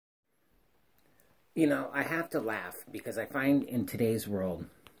You know, I have to laugh because I find in today's world,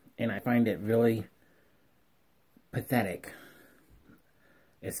 and I find it really pathetic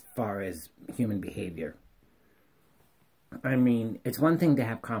as far as human behavior. I mean, it's one thing to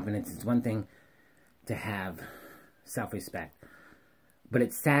have confidence, it's one thing to have self-respect, but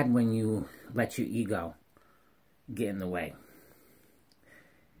it's sad when you let your ego get in the way.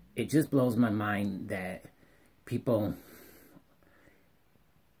 It just blows my mind that people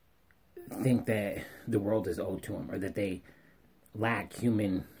think that the world is owed to them, or that they lack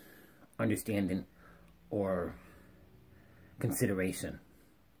human understanding or consideration.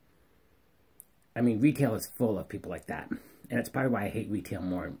 I mean, retail is full of people like that. And it's probably why I hate retail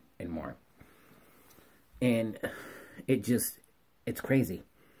more and more. And it's crazy.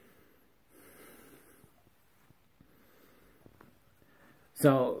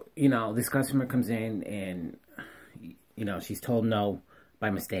 So, you know, this customer comes in and, you know, she's told no by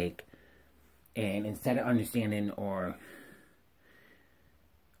mistake. And instead of understanding or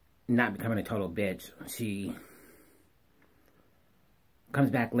not becoming a total bitch, she comes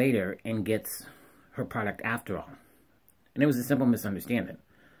back later and gets her product after all. And it was a simple misunderstanding.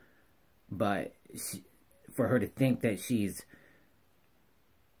 But for her to think that she's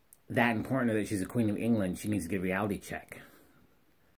that important or that she's a queen of England, she needs to get a reality check.